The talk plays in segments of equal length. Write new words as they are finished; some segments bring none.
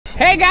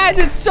Hey guys,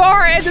 it's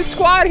Sora and the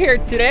squad here.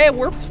 Today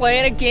we're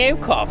playing a game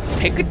called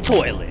Pick a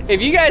Toilet. If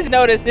you guys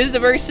noticed, this is a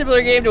very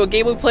similar game to a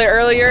game we played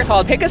earlier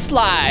called Pick a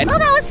Slide. Oh,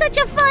 that was such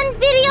a fun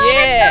video. Yeah.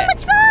 I had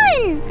so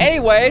much fun.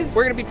 Anyways,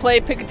 we're gonna be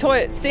playing Pick a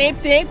Toilet. Same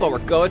thing, but we're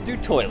going through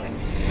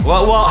toilets.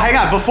 Well, hang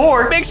on.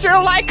 Before, Make sure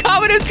to like,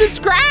 comment, and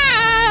subscribe.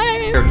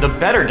 the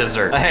better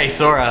dessert. Hey,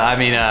 Sora. I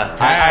mean,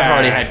 I've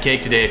already had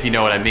cake today, if you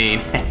know what I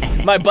mean.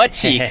 My butt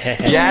cheeks.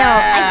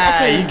 Yeah,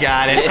 okay. you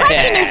got it. The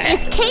question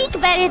is cake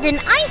better than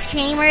ice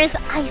cream, or is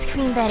ice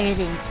cream better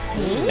than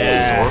cake?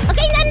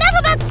 Okay, enough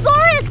about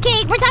Sora's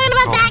cake. We're talking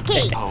about that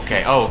cake.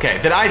 Okay.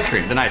 Then ice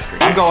cream.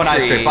 I'm going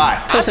ice cream.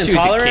 Bye. I'll choose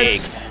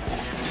intolerance.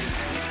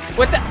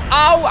 What the?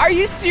 Oh, are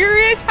you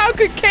serious? How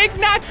could cake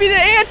not be the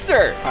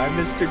answer? I'm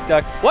Mr.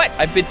 Duck. What?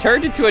 I've been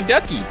turned into a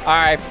ducky. All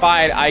right,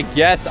 fine. I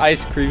guess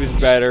ice cream is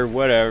better.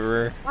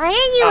 Whatever. Why are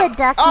you a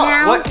duck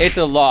now? What? It's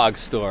a log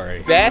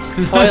story. Best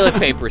toilet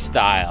paper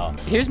style.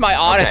 Here's my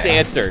honest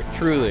answer,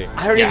 truly.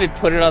 I don't even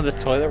put it on the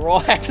toilet roll.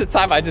 Half the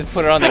time, I just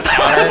put it on the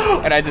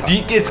counter, and I just...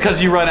 It's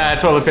because you run out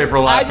of toilet paper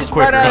a lot I just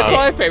quicker. run out of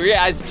toilet paper.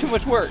 Yeah, it's too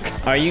much work.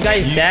 Are you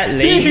guys that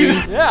lazy?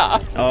 Yeah.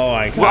 Oh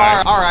my god.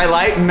 Well, all right,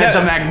 Light.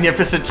 The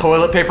magnificent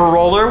toilet paper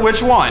roller.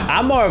 Which one?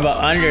 I'm more of an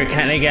under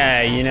kind of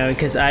guy, you know,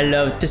 because I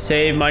love to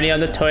save money on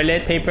the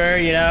toilet paper,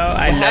 you know.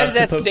 How does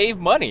that save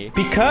money?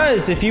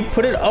 Because if you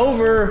put it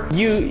over,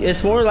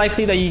 it's more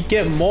likely that you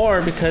get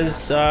more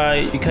because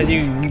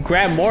you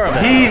grab more of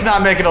it. He's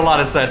not making a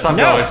lot of sense. I'm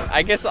going.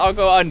 I guess I'll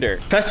go under.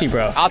 Trust me,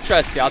 bro. I'll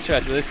trust you.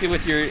 Let's see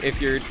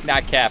if you're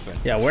not capping.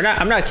 Yeah,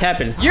 I'm not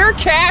capping. You're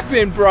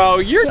capping, bro.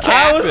 You're capping.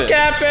 I was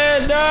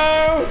capping.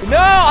 No,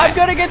 I'm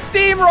gonna get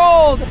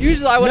steamrolled.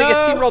 Usually I want to get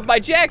steamrolled by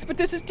Jax, but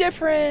this is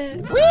different.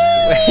 Whee!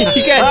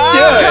 You guys do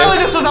it. Charlie,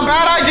 this was a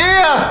bad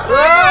idea.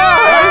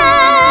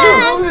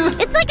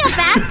 It's like a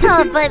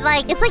bathtub, but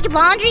it's like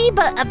laundry,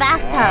 but a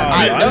bathtub.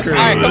 All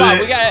right, come on.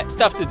 We got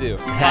stuff to do.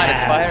 Find a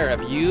spider in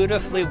a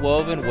beautifully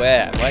woven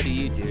web. What do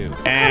you do?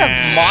 What kind of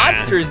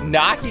monster is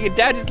knocking it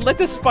down? Just let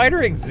the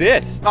spider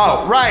exist.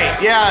 Oh, right.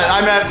 Yeah,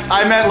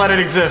 I meant let it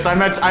exist. I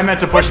meant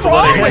to push the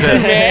let it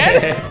exist.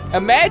 Man?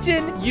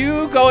 Imagine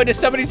you go into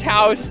somebody's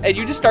house and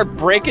you just start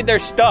breaking their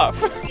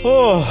stuff.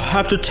 Oh,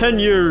 after 10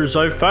 years,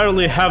 I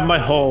finally have my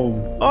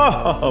home.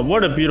 Oh,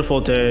 what a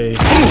beautiful day.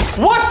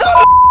 What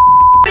the?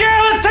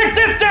 Yeah, let's take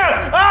this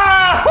down.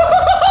 Ah!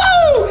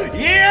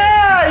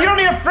 Yeah, you don't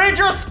need a fridge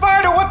or a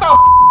spider. What the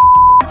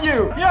with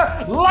you?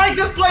 Yeah, light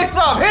this place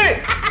up. Hit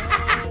it.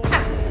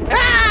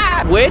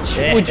 Which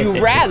would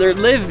you rather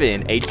live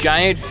in, a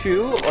giant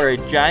shoe or a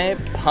giant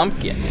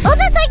pumpkin? Oh,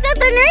 that's like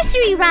the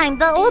nursery rhyme.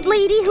 The old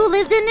lady who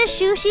lived in a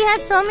shoe. She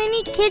had so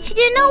many kids, she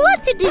didn't know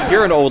what to do.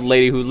 You're an old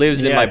lady who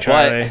lives in my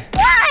Charlie. butt.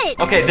 What?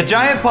 Okay, the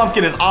giant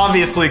pumpkin is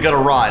obviously gonna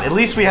rot. At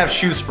least we have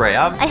shoe spray.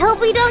 I hope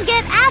we don't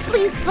get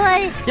athlete's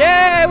foot.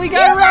 Yeah, we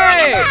got it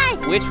right.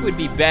 Right. Which would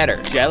be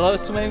better, Jello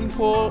swimming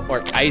pool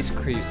or ice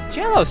cream?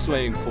 Jello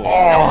swimming pool.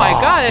 Oh my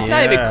God, that's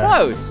not even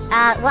close.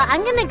 Well,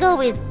 I'm gonna go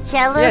with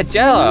Jello. Yeah,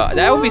 Jello. swimming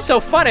That would pool. be so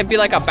fun. It'd be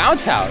like a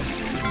bounce house.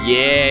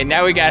 Yeah,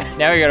 now we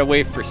gotta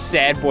wait for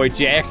sad boy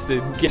Jax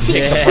to get to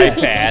the right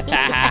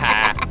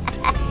path.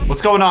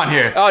 What's going on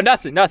here? Oh,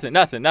 nothing.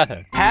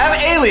 Have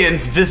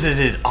aliens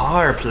visited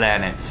our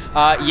planet?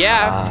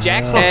 Yeah,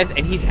 Jax has,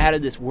 and he's out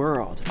of this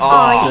world.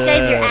 Oh, you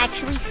guys are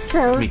actually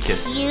so me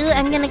kiss. cute.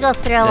 I'm gonna go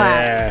throw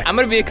up. I'm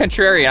gonna be a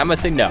contrarian. I'm gonna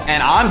say no.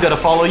 And I'm gonna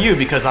follow you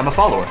because I'm a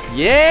follower.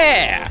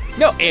 Yeah!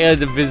 No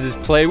aliens and visitors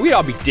play. We'd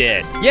all be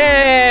dead.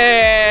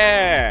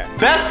 Yeah!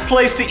 Best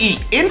place to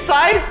eat,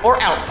 inside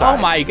or outside? Oh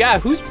my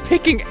God, who's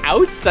picking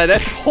outside?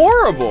 That's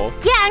horrible.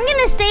 Yeah, I'm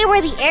gonna stay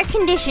where the air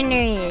conditioner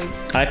is.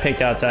 I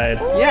picked outside.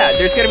 Yeah,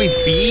 there's gonna be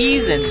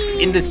bees, and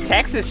in this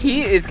Texas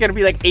heat, it's gonna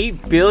be like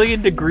 8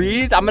 billion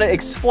degrees. I'm gonna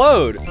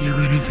explode. You're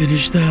gonna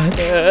finish that?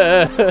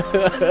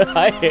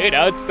 I hate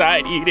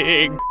outside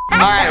eating. All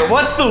right,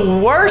 what's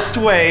the worst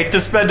way to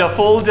spend a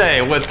full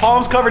day with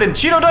palms covered in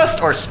Cheeto dust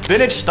or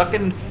spinach stuck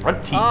in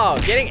front teeth? Oh,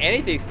 getting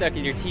anything stuck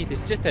in your teeth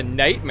is just a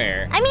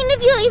nightmare. I mean,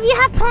 if you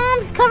have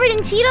palms covered in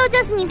Cheeto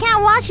dust and you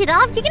can't wash it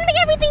off, you're gonna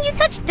make everything you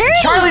touch dirty.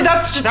 Charlie,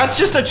 that's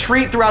just a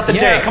treat throughout the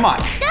day. Come on.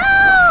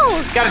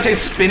 No! Gotta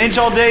taste spinach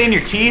all day in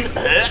your teeth.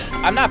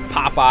 I'm not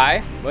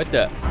Popeye. What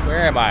the? Where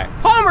am I?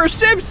 Homer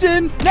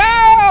Simpson!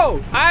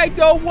 No! I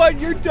don't want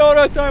your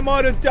donuts. I'm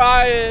on a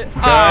diet.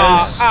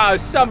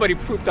 Guys. Somebody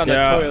pooped on the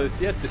toilet.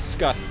 That's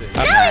disgusting.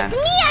 No, it's me.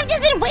 I've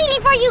just been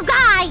waiting for you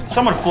guys.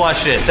 Someone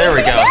flush it. There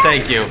we go.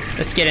 Thank you.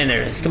 Let's get in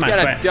there. Come on. Got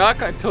come a on.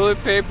 duck, a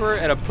toilet paper,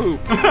 and a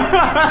poop.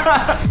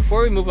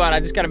 Before we move on, I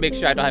just gotta make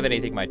sure I don't have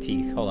anything in my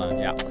teeth. Hold on,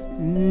 yeah.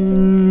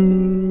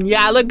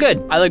 Yeah, I look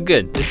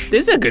good. This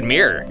is a good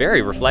mirror.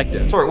 Very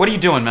reflective. Sorry, what are you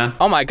doing, man?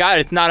 Oh my God,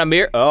 it's not a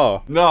mirror.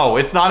 Oh. No,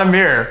 it's not a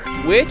mirror.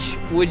 Which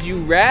would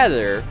you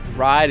rather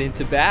ride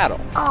into battle?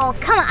 Oh,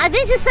 come on.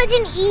 This is such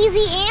an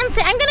easy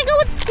answer. I'm gonna go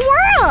with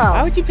squirrel.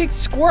 Why would you pick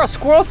squirrel?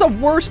 Squirrel's the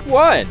worst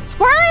one.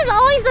 Squirrel is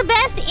always the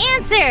best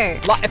answer.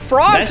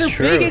 Frogs That's are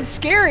true. big and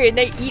scary, and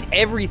they eat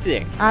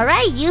everything. All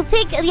right, you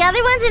pick the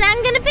other ones, and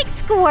I'm gonna pick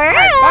squirrel.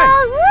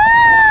 All Woo!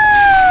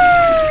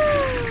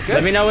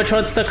 Let me know which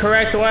one's the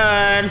correct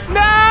one.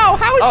 No!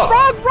 How is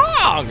frog wrong?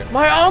 frog.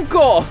 My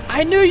uncle.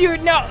 I knew you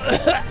would know.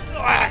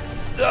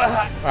 All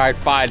right,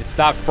 fine. It's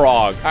not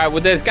frog. All right,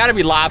 well, there's got to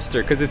be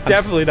lobster because it's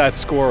definitely not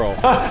squirrel.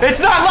 It's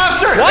not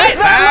lobster. What? It's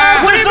not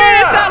lobster. What do you mean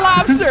it's not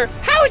lobster?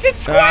 How is it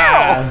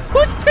squirrel?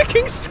 Who's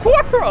picking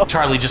squirrel?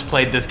 Charlie just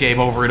played this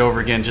game over and over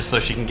again just so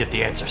she can get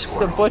the answer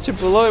squirrel. A bunch of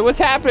baloney. What's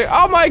happening?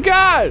 Oh my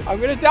God!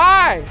 I'm gonna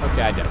die.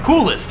 Okay, I did.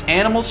 Coolest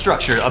animal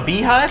structure: a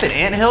beehive, an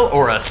anthill,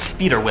 or a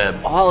spider web?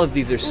 All of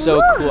these are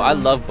so cool. I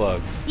love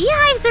bugs.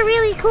 Beehives are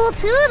really cool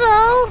too,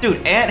 though.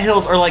 Dude,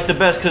 anthills are like the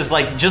best because,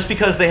 like, just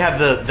because they have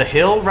the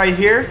hill right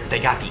here, they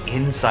got the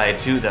inside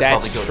too. That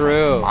That's probably goes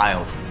true. like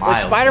miles and But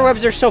miles. spider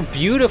webs are so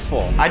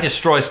beautiful. I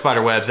destroy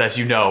spider webs, as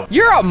you know.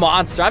 You're a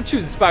monster. I'm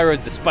choosing spider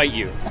webs to spite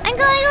you. I'm going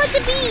to go with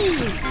the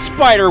bees.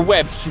 Spider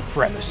web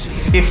supremacy.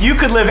 If you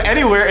could live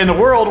anywhere in the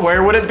world,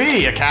 where would it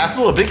be? A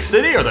castle, a big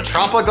city, or the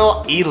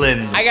tropical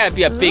islands? I gotta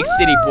be a big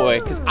city boy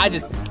because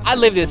I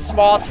live in a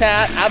small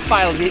town. I'm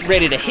finally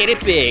ready to hit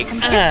it big.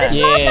 Just a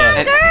small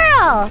town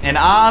girl. And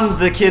I'm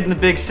the kid in the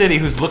big city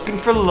who's looking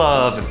for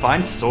love and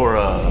finds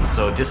Sora.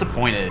 So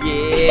disappointed.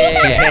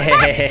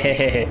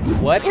 Yeah.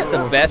 What's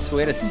the best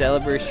way to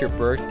celebrate your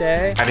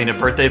birthday? Having a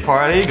birthday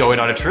party, going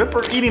on a trip,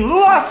 or eating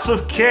lots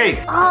of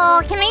cake?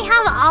 Oh, can I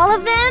have all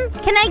of them?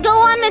 Can I go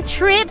on a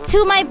trip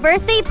to my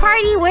birthday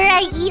party where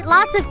I eat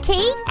lots of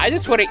cake? I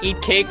just want to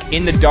eat cake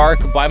in the dark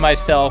by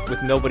myself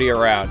with nobody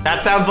around.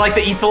 That sounds like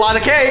the eats a lot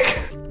of cake.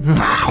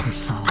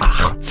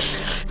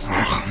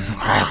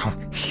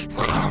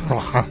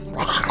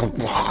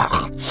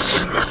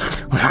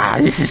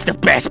 This is the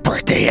best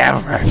birthday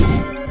ever.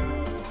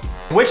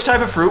 Which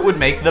type of fruit would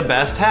make the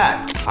best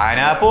hat?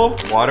 Pineapple,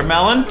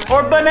 watermelon,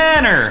 or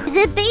banana? Is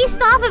it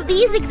based off of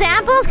these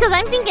examples? Because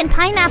I'm thinking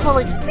pineapple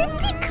looks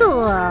pretty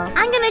cool.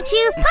 I'm gonna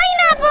choose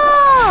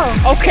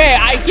pineapple. Okay,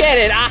 I get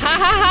it. Ah, ha,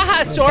 ha, ha,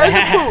 ha. Sora's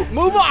a poop.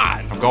 Move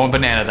on. I'm going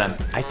banana then.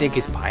 I think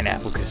it's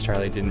pineapple because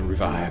Charlie didn't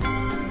revive.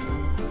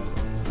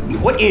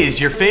 What is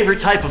your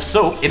favorite type of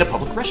soap in a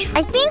public restroom?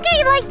 I think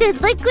I like the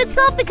liquid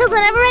soap because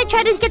whenever I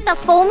try to get the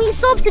foamy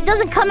soaps, it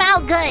doesn't come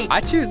out good.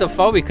 I choose the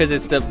foam because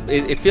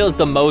it feels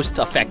the most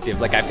effective.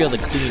 Like I feel the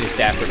cleanest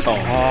after foam.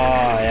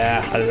 Oh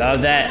yeah, I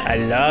love that. I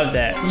love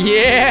that.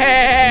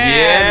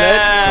 Yeah!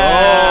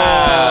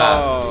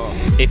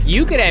 Let's go. If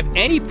you could have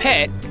any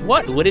pet,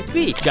 what would it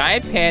be?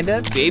 Giant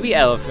panda, baby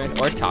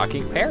elephant, or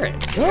talking parrot?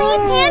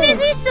 Giant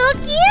pandas are so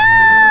cute!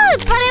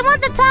 But I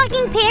want the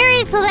talking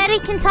parrot so that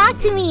it can talk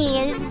to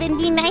me and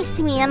be nice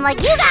to me,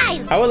 unlike you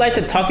guys! I would like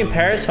the talking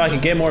parrot so I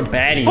could get more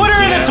baddies. Put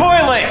her in the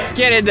toilet!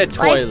 Get in the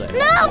toilet. Like,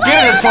 no,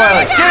 Get in the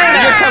toilet! Get in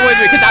You're there! coming with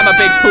me because I'm a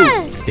big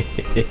poop.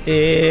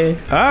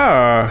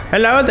 Oh,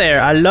 hello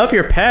there. I love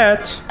your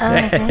pet.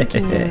 Oh, thank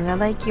you. I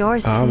like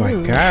yours too. Oh my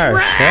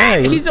gosh.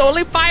 Hey. He's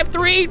only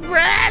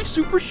 5'3",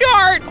 super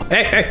short.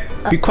 Hey,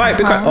 be quiet,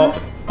 be quiet.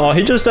 Oh,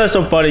 he just says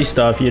some funny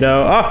stuff, you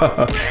know.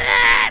 Oh.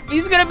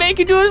 He's gonna make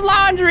you do his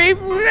laundry.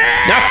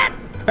 No.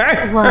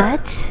 Hey.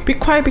 What? Be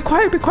quiet, be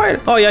quiet, be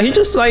quiet. Oh yeah, he's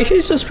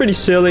just pretty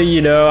silly,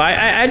 you know.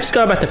 I just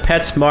got about the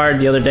PetSmart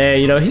the other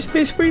day, you know. He's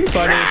pretty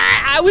funny.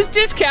 I was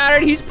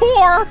discounted. He's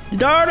poor.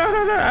 No.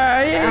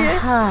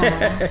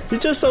 He's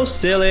just so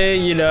silly,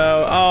 you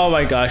know. Oh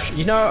my gosh.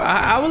 You know,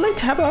 I would like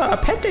to have a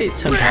pet date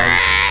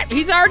sometime.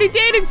 He's already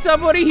dating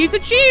somebody. He's a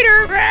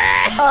cheater.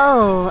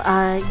 Oh,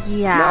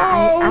 yeah.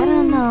 No. I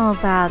don't know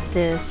about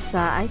this.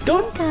 I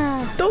Don't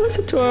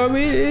listen to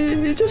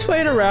him. He's just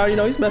playing around, you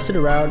know. He's messing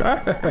around.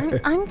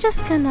 I'm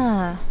just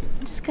gonna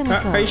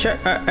go. Are you sure?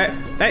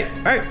 Hey,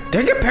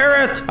 take a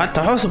parrot. I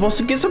thought I was supposed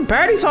to get some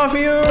baddies off of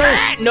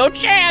you. No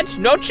chance.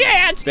 No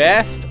chance.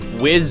 Best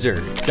wizard: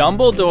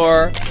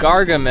 Dumbledore,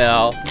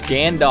 Gargamel,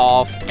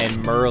 Gandalf,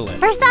 and Merlin.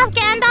 First off,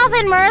 Gandalf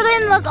and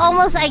Merlin look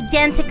almost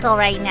identical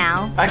right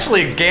now.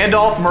 Actually,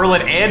 Gandalf,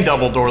 Merlin, and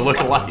Dumbledore look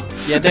alike.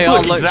 Yeah, they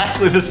all look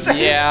exactly the same.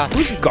 Yeah.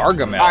 Who's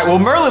Gargamel? All right, well,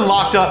 Merlin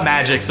locked up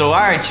magic, so all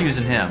right,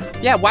 choosing him.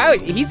 Yeah. Wow.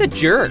 He's a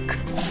jerk.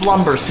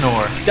 Slumber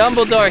snore.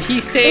 Dumbledore. He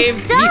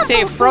saved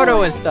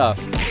Frodo and stuff.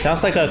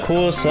 Sounds like a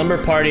cool slumber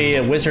party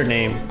wizard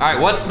name. All right,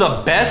 what's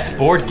the best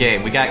board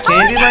game? We got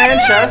Candyland,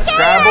 chess,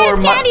 Scrabble, or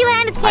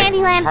Candyland, it's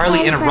Candyland.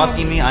 Charlie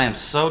interrupting me. I am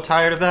so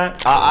tired of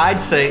that.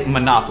 I'd say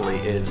Monopoly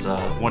is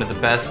one of the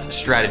best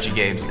strategy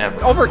games ever.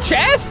 Over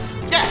chess?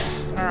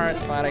 Yes. All right,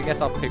 fine. I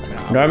guess I'll pick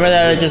Monopoly. Normally,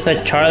 I just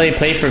let Charlie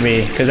play for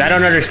me because I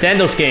don't understand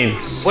those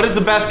games. What is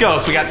the best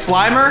ghost? We got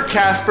Slimer,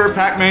 Casper,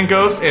 Pac-Man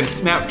Ghost, and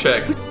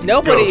Snapchat.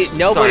 Nobody Ghost.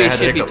 Sorry, I had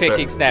the should be hiccups there.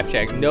 picking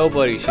Snapchat.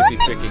 Nobody should be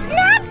picking.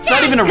 Snapchat It's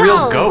not even a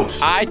real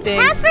ghost. I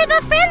think. Casper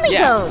the friendly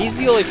Yeah, ghost. he's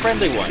the only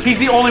friendly one. He's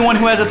the only one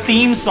who has a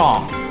theme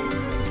song.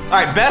 All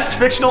right, best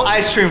fictional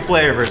ice cream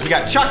flavors. We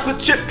got chocolate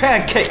chip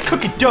pancake,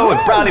 cookie dough, and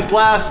brownie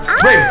blast,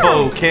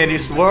 rainbow candy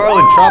swirl,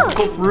 and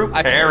tropical fruit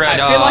paradise.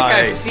 I feel like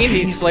I've seen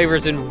these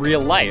flavors in real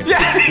life.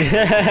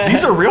 Yeah,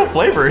 these are real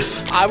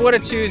flavors. I want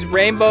to choose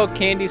rainbow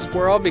candy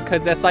swirl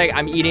because that's like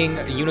I'm eating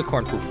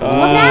unicorn poop.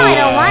 Well, now I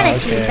don't want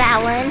to choose that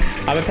one.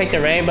 I'm gonna pick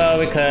the rainbow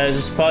because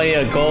it's probably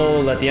a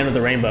goal at the end of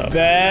the rainbow.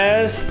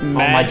 Best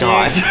my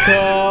God.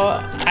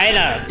 magical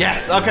China.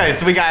 Yes, okay,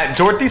 so we got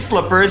Dorothy's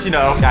slippers, you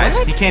know. Guys,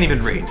 he can't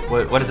even read.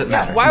 What does it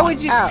matter? Why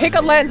would you pick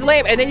a lens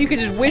lamp and then you can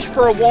just wish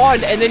for a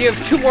wand and then you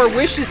have 2 more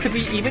wishes to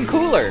be even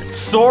cooler?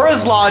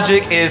 Sora's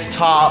logic is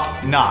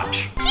top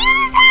notch.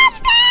 Cutest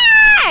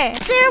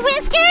hamster! Sir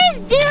Whiskers,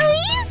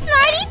 Dewey,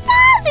 Smarty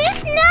Paws, or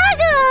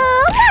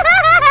Snuggle? Snuggle!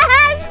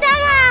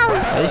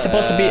 Are they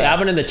supposed to be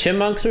Alvin and the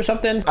Chipmunks or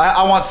something?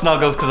 I want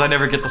Snuggles because I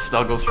never get the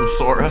Snuggles from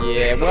Sora.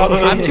 Yeah, well,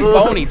 I'm too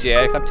bony,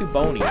 Jax. I'm too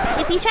bony.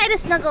 If you try to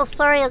snuggle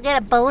Sora, you'll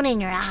get a bone in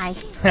your eye.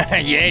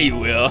 Yeah, you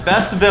will.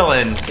 Best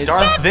villain,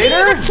 Darth Can't be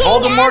Vader, the king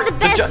Voldemort, and the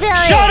best villain.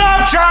 Shut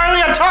up,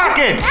 Charlie! I'm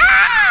talking.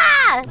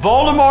 Ah!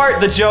 Voldemort,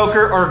 the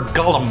Joker, or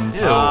Gollum.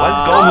 Ew, why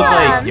does Gollum look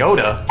like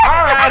Yoda?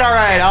 All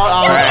right.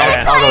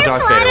 I'll go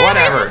Darth Vader.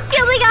 Whatever.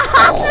 Building a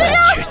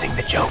hospital? Choosing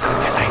the Joker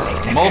because I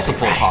think that's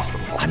Multiple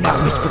hospitals. I'm not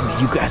whispering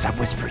to you guys. I'm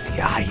whispering to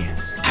the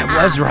audience. I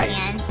was right.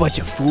 Man. Bunch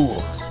of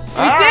fools.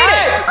 We All did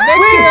right. it!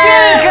 We did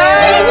it,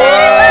 guys!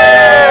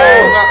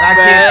 I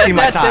can't see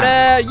my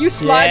time. You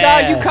slide Yeah.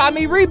 out. You caught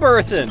me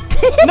rebirthing.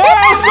 No,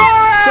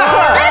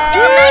 Sora! Let's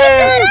go back and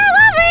do it all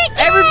over again!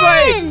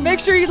 Everybody, make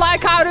sure you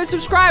like, comment, and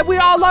subscribe. We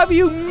all love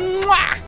you. Mwah!